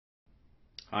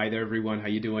Hi there, everyone. How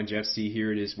you doing? Jeff C.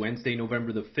 here. It is Wednesday,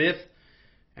 November the 5th.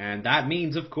 And that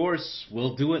means, of course,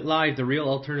 we'll do it live. The Real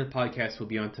Alternative Podcast will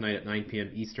be on tonight at 9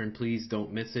 p.m. Eastern. Please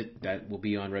don't miss it. That will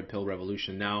be on Red Pill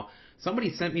Revolution. Now,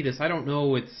 somebody sent me this. I don't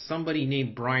know. It's somebody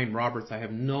named Brian Roberts. I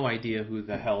have no idea who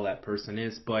the hell that person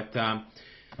is. But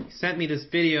he sent me this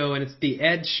video, and it's the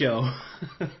Ed Show.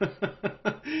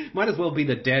 Might as well be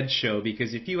the Dead Show,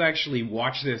 because if you actually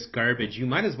watch this garbage, you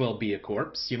might as well be a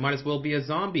corpse. You might as well be a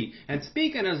zombie. And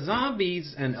speaking of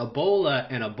zombies and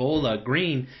Ebola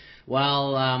green,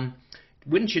 well,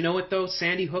 wouldn't you know it though?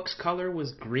 Sandy Hook's color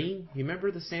was green. You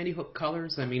remember the Sandy Hook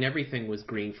colors? I mean, everything was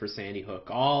green for Sandy Hook.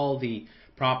 All the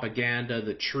propaganda,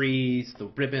 the trees, the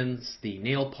ribbons, the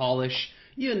nail polish,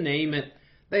 you name it.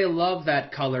 They love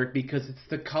that color because it's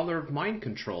the color of mind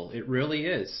control. It really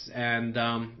is. And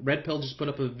Red Pill just put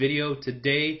up a video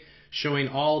today showing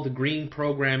all the green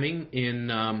programming in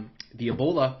the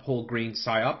Ebola whole green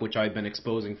psyop, which I've been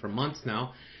exposing for months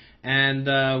now.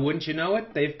 And wouldn't you know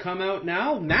it, they've come out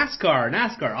now.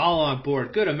 NASCAR, all on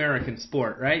board. Good American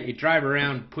sport, right? You drive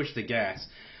around, push the gas.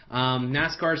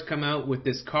 NASCAR's come out with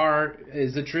this car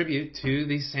as a tribute to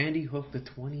the Sandy Hook, the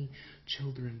 20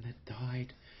 children that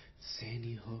died.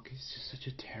 Sandy Hook is just such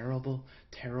a terrible,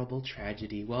 terrible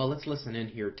tragedy. Well, let's listen in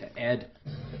here to Ed.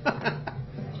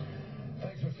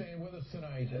 Thanks for staying with us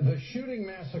tonight. The shooting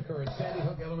massacre at Sandy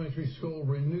Hook Elementary School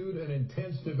renewed an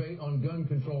intense debate on gun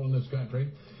control in this country.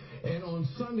 And on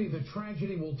Sunday, the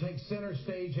tragedy will take center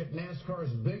stage at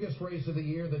NASCAR's biggest race of the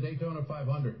year, the Daytona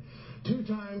 500.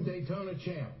 Two-time Daytona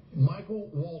champ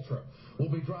Michael Waltrip will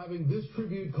be driving this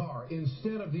tribute car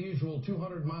instead of the usual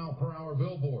 200-mile-per-hour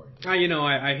billboard.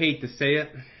 I hate to say it.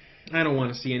 I don't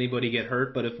want to see anybody get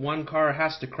hurt, but if one car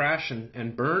has to crash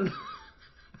and burn,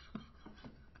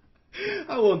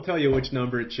 I won't tell you which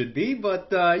number it should be,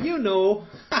 but you know.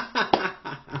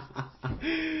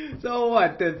 So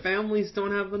what, the families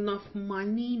don't have enough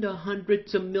money? The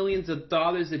hundreds of millions of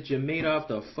dollars that you made off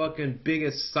the fucking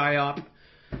biggest psyop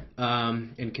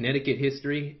in Connecticut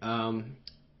history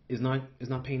is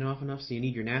not paying off enough, so you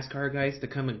need your NASCAR guys to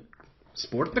come and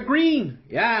sport the green.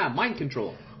 Yeah, mind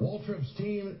control. Waltrip's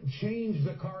team changed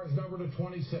the car's number to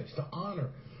 26 to honor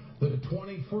the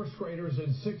 20 first graders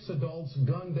and 6 adults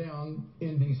gunned down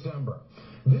in December.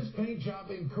 This paint job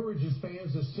encourages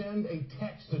fans to send a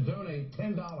text to donate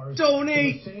 $10 to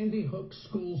the Sandy Hook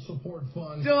School Support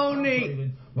Fund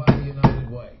operated by the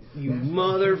United Way. You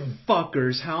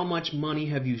motherfuckers, how much money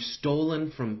have you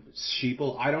stolen from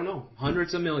sheeple? I don't know.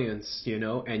 Hundreds of millions,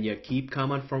 and you keep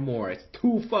coming for more. It's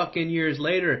 2 fucking years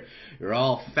later. You're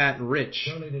all fat and rich.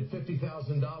 Donated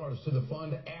 $50,000 to the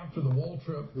fund after the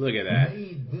Waltrip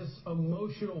made this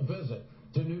emotional visit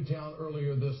to Newtown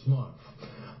earlier this month.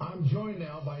 I'm joined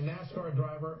now by NASCAR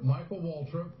driver Michael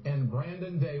Waltrip and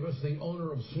Brandon Davis, the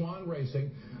owner of Swan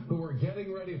Racing, who are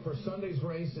getting ready for Sunday's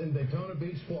race in Daytona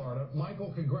Beach, Florida.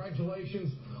 Michael,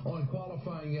 congratulations on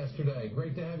qualifying yesterday.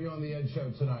 Great to have you on the Ed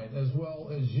Show tonight, as well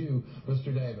as you,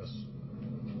 Mr. Davis.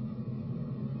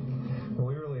 Well,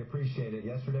 we really appreciate it.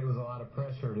 Yesterday was a lot of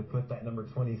pressure to put that number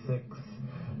 26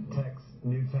 text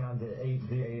Newtown to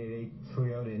 8088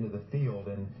 Toyota into the field,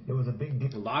 and it was a big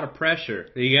deal. A lot of pressure.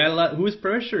 You got a lot. Who's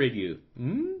pressuring you?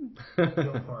 For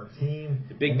our team,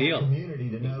 a big deal. Community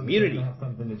to know that have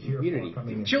something to cheer for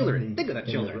coming children. Think of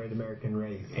the children. Great American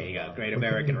race. There you go. Great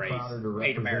American race.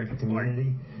 Great American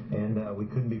community, and we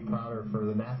couldn't be prouder for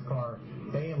the NASCAR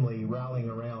family rallying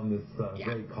around this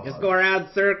great cause. Just go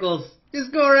around circles.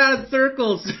 Just go around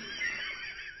circles.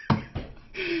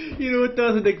 You know what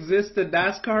doesn't exist in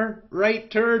NASCAR? Right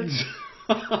turns.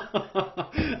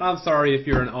 I'm sorry if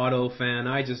you're an auto fan.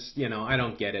 I just, I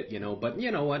don't get it, But you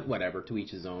know what? Whatever. To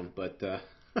each his own. But,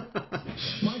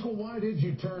 Michael, why did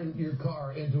you turn your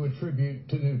car into a tribute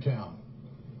to Newtown?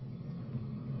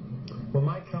 Well,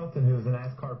 Mike Helton, who was a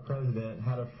NASCAR president,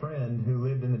 had a friend who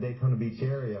lived in the Daytona Beach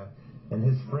area. And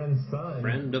his friend's son.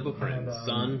 Friend of a friend.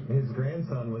 Son. His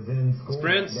grandson was in school.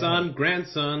 Friend's son,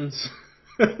 grandsons.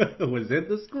 Was in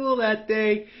the school that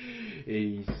day.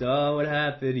 He saw what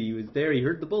happened. He was there. He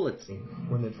heard the bullets.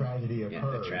 When the tragedy occurred.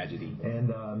 Yeah, the tragedy.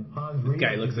 And Hans this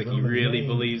guy looks like he really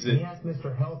believes it. He asked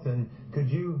Mr. Helton, could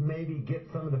you maybe get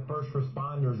some of the first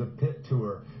responders a pit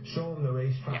tour? Show them the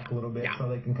racetrack a little bit so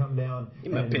they can come down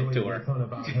and enjoy the Daytona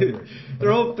 500.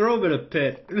 Throw them in a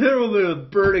pit. Throw them in a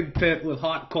burning pit with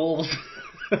hot coals.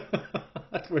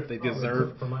 That's what they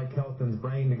deserve. For Mike Helton's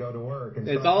brain to go to work. And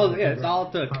it's all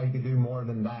it took. How he could do more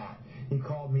than that. He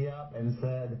called me up and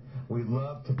said, we'd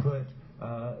love to put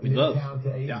Newtown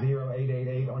to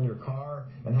 80888 on your car.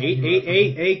 And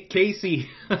 8888 Casey.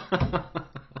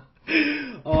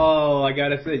 Oh, I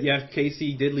gotta say, yeah,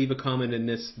 Casey did leave a comment in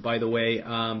this, by the way.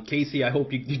 Casey, I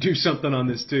hope you do something on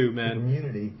this too, man.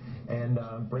 Community. And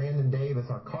Brandon Davis,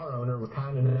 our car owner, was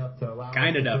kind enough to allow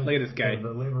Kind us enough. to Look at this guy. the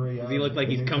delivery Does he look like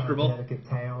he's comfortable? Connecticut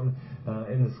town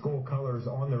in the school colors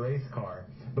on the race car.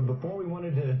 But before we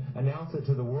wanted to announce it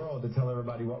to the world, to tell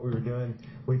everybody what we were doing,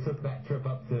 we took that trip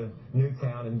up to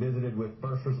Newtown and visited with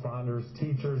first responders,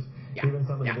 teachers, even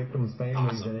some of the victims'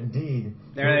 families. Awesome. And indeed,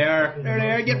 There they are. There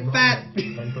they are. Get fat.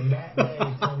 And from that day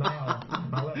till now,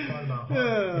 I left part of my heart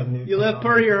in Newtown. You left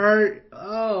part of your heart.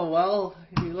 Oh, well,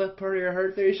 you left part of your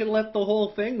heart there. You should have left the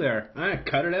whole thing there.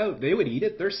 Cut it out. They would eat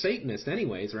it. They're Satanists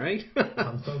anyways, right?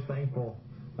 I'm so thankful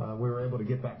we were able to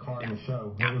get that car in the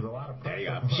show. There was a lot of pressure.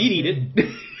 There you go. She'd eat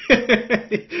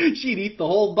it. She'd eat the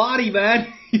whole body,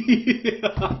 man.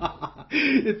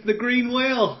 It's the green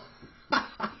whale.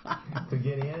 To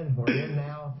get in, we're in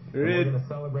now. We're going to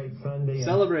celebrate Sunday.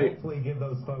 Celebrate. And hopefully give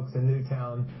those folks in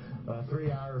Newtown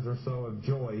 3 hours or so of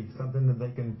joy, something that they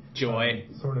can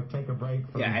sort of take a break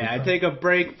from. Yeah, take a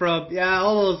break from,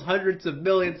 all those hundreds of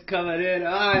millions coming in.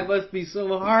 It must be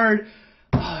so hard.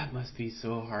 It must be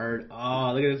so hard.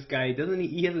 Oh, look at this guy.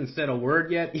 He hasn't said a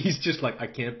word yet. He's just like, I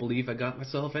can't believe I got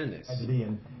myself in this.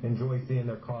 And enjoy seeing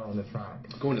their car on the track.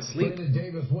 Going to sleep. Brandon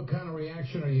Davis, what kind of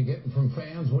reaction are you getting from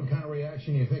fans? What kind of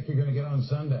reaction do you think you're going to get on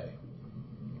Sunday?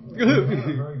 We've had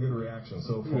a very good reaction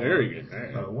so far. Very good.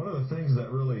 One of the things that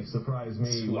really surprised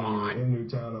me when we were in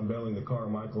Newtown unveiling the car,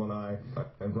 Michael and I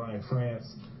and Brian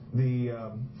France, the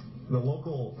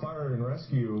local fire and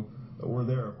rescue were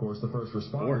there, of course, the first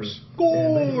responders. Of course.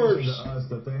 And they mentioned to us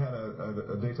that they had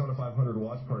a Daytona 500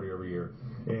 watch party every year,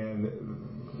 and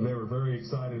they were very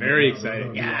excited. Very about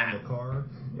excited. Be on the car,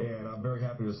 and I'm very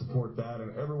happy to support that.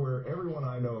 And everyone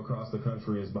I know across the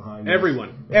country is behind us.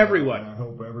 Everyone. And I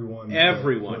hope everyone, whether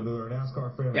they're a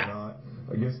NASCAR fan or not,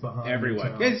 gets behind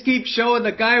everyone. Newtown. Just keep showing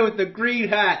the guy with the green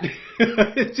hat.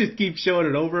 Just keep showing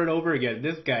it over and over again.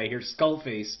 This guy here,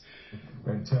 Skullface.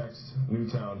 And text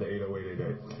Newtown to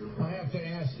 80888. I have to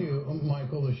ask you,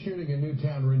 Michael, the shooting in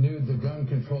Newtown renewed the gun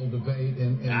control debate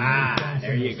in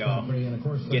there you go. Country. And of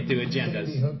course, Get to agendas.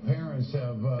 Sandy Hook parents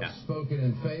have spoken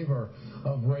in favor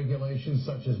of regulations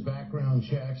such as background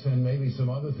checks and maybe some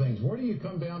other things. Where do you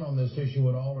come down on this issue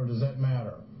at all, or does that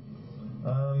matter?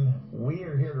 We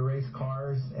are here to race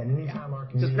cars, and anytime our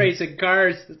community... Just racing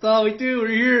cars. That's all we do.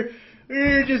 We're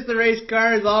here just to race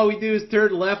cars. All we do is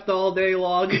turn left all day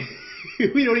long.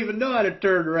 We don't even know how to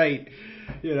turn right.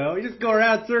 You know, we just go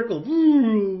around circles.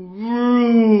 Vroom,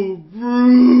 vroom,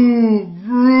 vroom,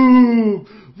 vroom,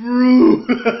 vroom.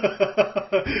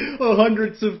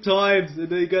 Hundreds of times, and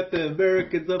they got the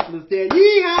Americans up in the stand.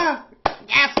 Yeehaw!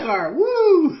 NASCAR!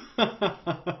 Woo!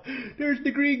 There's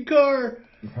the green car.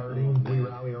 Hurting, we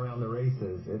rally around the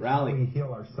races. It's how we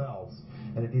heal ourselves.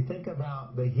 And if you think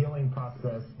about the healing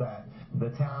process that the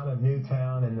town of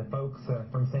Newtown and the folks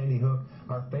from Sandy Hook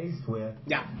are faced with,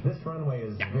 this runway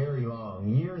is very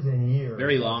long, years and years.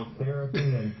 Very long. Therapy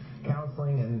and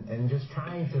counseling and just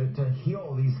trying to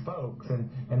heal these folks and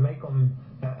make them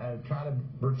try to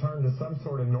return to some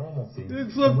sort of normalcy.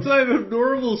 It's some type of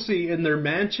normalcy in their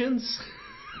mansions.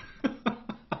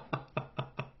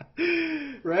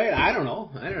 Right? I don't know.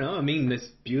 I mean, this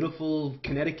beautiful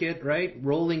Connecticut, right?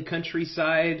 Rolling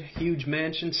countryside, huge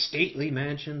mansions, stately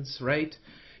mansions, right?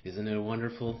 Isn't it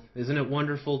wonderful? Isn't it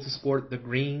wonderful to sport the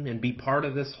green and be part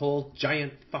of this whole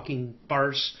giant fucking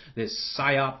farce, this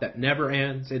psyop that never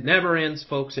ends? It never ends,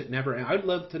 folks. It never ends. I'd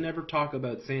love to never talk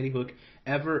about Sandy Hook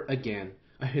ever again.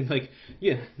 I mean,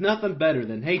 nothing better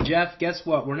than, hey, Jeff, guess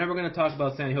what? We're never going to talk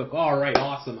about Sandy Hook. All right,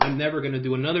 awesome. I'm never going to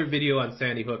do another video on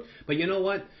Sandy Hook. But you know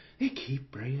what? They keep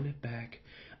bringing it back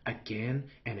again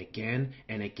and again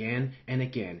and again and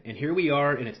again. And here we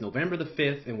are, and it's November the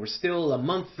 5th, and we're still a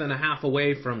month and a half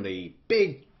away from the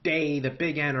big day, the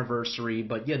big anniversary.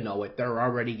 But you know it. They're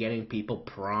already getting people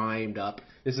primed up.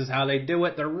 This is how they do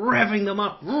it. They're revving them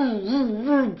up.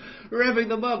 Revving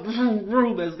them up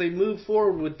as they move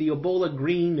forward with the Ebola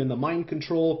green and the mind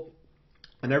control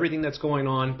and everything that's going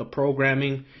on, the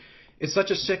programming. It's such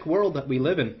a sick world that we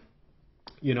live in.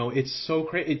 You know, it's so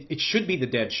crazy. It should be the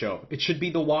Dead Show. It should be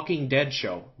the Walking Dead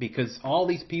show, because all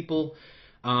these people,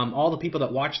 all the people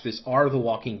that watch this are the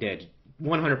Walking Dead.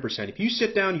 100%. If you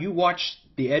sit down, you watch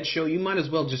the Ed Show, you might as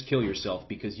well just kill yourself,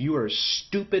 because you are as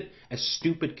stupid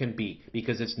can be,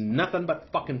 because it's nothing but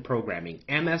fucking programming.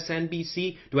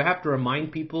 MSNBC, do I have to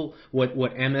remind people what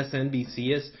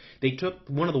MSNBC is? They took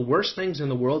one of the worst things in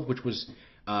the world, which was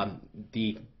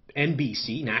the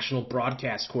NBC, National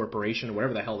Broadcast Corporation, or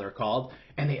whatever the hell they're called,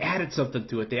 and they added something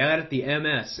to it. They added the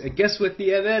MS. And guess what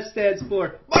the MS stands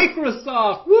for?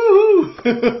 Microsoft! Woohoo!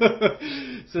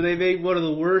 So they made one of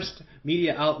the worst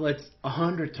media outlets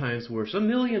 100 times worse,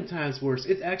 1,000,000 times worse.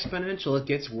 It's exponential. It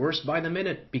gets worse by the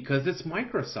minute because it's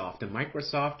Microsoft, and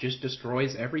Microsoft just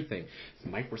destroys everything.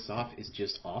 Microsoft is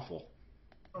just awful.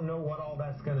 I don't know what all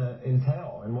that's going to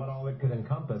entail and what all it could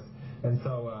encompass. And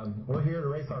so we're here to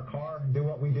race our car, do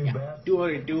what we do best. Do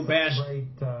what we do best.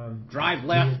 Drive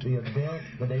left. The event,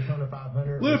 the Daytona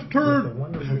 500. Left turn. A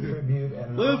wonderful tribute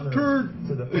and left turn.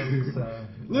 To the folks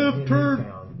left turn.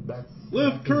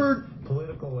 Left turn.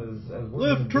 Political as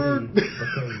left turn.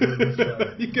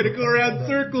 You're going to go around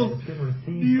circles. It's been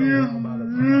received so well by the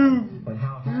town and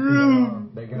how happy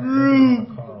they got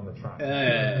a car on the track.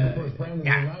 Of course, Brandon, the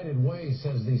United Way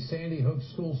says the Sandy Hook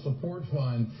School Support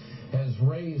Fund has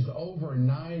raised over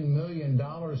 $9 million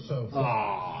so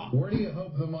far. Where do you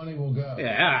hope the money will go?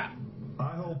 Yeah.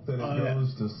 I hope that it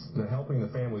goes to helping the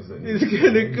families that need it. It's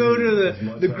going to go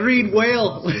to the green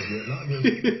whale.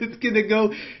 It's going to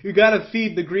go. You got to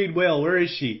feed the green whale. Where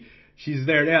is she? She's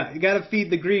there. Yeah, you got to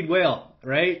feed the green whale.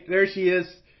 Right? There she is.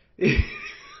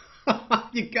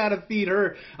 You got to feed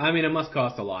her. I mean, it must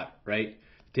cost a lot, right?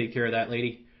 Take care of that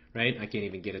lady, right? I can't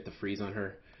even get it to freeze on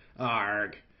her.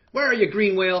 Arg. Where are you,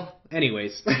 green whale?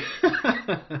 Anyways.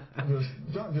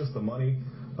 Not just the money,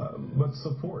 but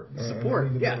support. Support,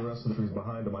 and the rest of the country's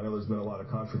behind them. I know there's been a lot of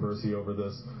controversy over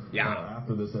this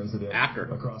after this incident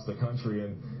across the country.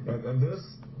 And this,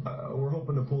 we're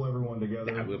hoping to pull everyone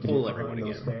together. Yeah, we'll pull everyone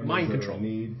together. Mind control.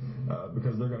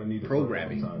 Because they're going to need it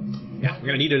programming. For a long time. Yeah, they're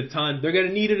going to need it a ton. They're going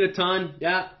to need it a ton.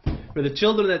 Yeah. For the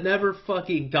children that never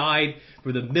fucking died,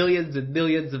 for the millions and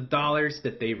millions of dollars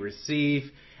that they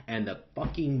receive, and the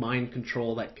fucking mind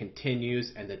control that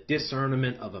continues, and the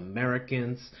disarmament of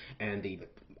Americans, and the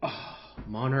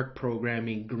monarch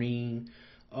programming, green.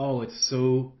 Oh, it's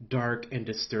so dark and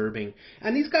disturbing.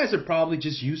 And these guys are probably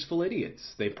just useful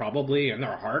idiots. They probably, in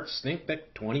their hearts, think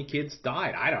that 20 kids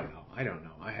died. I don't know.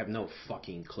 I have no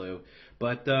fucking clue.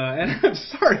 But, and I'm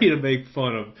sorry to make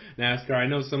fun of NASCAR. I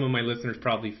know some of my listeners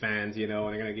probably fans, you know,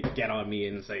 and they're going to get on me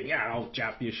and say, yeah, oh,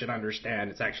 Jeff, you should understand.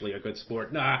 It's actually a good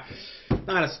sport. Nah,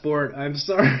 not a sport. I'm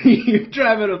sorry. You're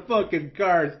driving a fucking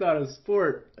car. It's not a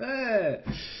sport.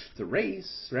 It's a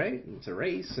race, right? It's a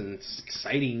race, and it's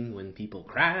exciting when people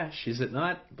crash, is it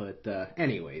not? But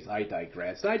anyways, I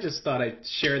digress. I just thought I'd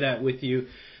share that with you.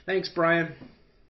 Thanks, Brian.